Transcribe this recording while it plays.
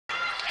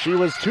She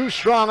was too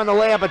strong on the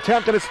layup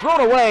attempt, and it's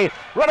thrown away.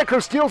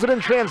 Reneker steals it in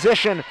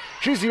transition.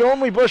 She's the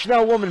only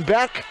Bushnell woman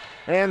back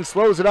and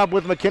slows it up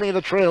with McKinney,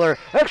 the trailer.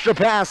 Extra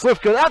pass,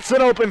 Lifka, that's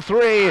an open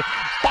three.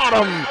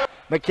 Bottom.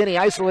 McKinney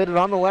isolated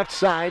on the left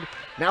side.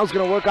 Now he's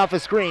going to work off a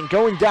screen,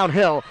 going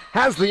downhill.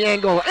 Has the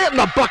angle and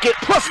the bucket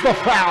plus the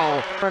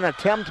foul. An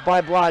attempt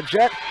by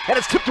Blodgett, and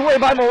it's tipped away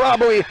by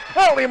Mirabili.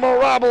 Ali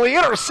Mirabili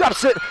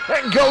intercepts it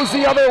and goes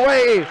the other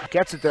way.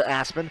 Gets it to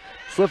Aspen.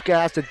 Slivka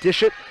has to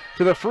dish it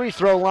to the free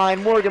throw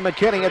line. Morgan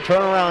McKinney, a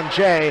turnaround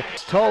J.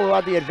 Tolu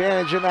had the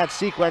advantage in that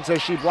sequence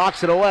as she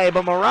blocks it away,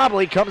 but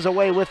Mirabili comes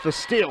away with the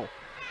steal.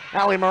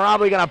 Ali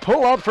Mirabili going to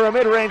pull up for a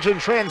mid-range in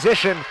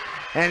transition,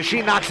 and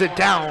she knocks it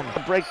down.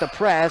 Break the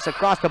press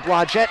across the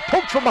Blodgett,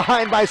 poked from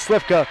behind by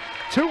Slivka.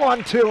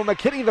 2-on-2,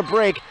 McKinney the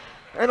break,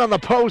 and on the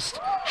post,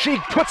 she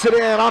puts it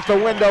in off the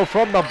window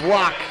from the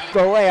block. The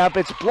layup,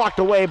 it's blocked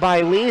away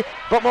by Lee,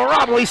 but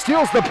Mirabili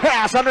steals the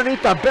pass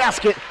underneath the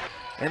basket.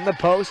 In the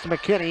post,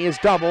 McKinney is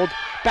doubled.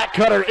 Back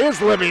cutter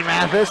is Libby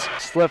Mathis.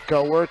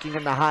 Slivka working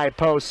in the high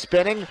post,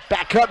 spinning.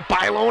 Back cut,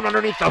 Bylone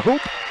underneath the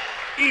hoop.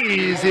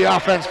 Easy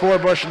offense for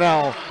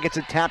Bushnell. Gets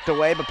it tapped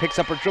away, but picks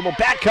up her dribble.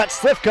 Back cut,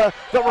 Slivka,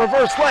 the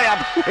reverse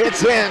layup.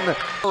 It's in.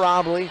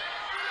 Mirabili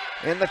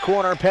in the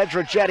corner.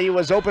 Pedrogetti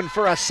was open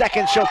for a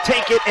second. She'll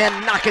take it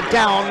and knock it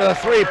down. The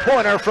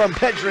three-pointer from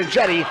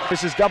Pedrogetti.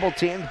 This is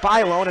double-teamed.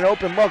 Bylone, an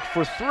open look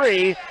for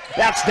three.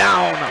 That's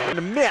down.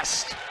 And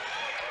missed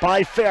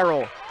by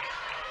Farrell.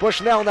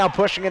 Bushnell now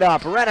pushing it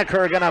up.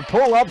 Reneker gonna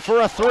pull up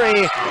for a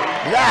three.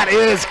 That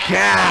is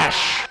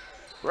cash.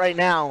 Right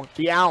now,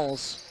 the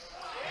Owls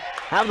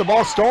have the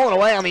ball stolen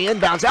away on the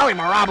inbounds. Ali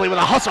Mirabili with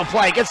a hustle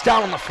play, gets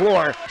down on the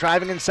floor.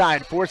 Driving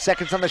inside, 4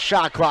 seconds on the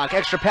shot clock.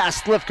 Extra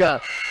pass, Slivka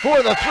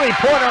for the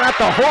three-pointer at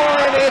the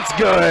horn. It's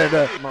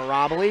good.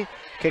 Mirabili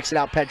kicks it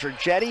out,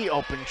 Pedrogetti,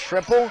 open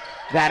triple.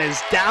 That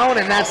is down,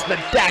 and that's the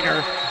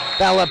dagger.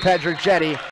 Bella Pedrogetti.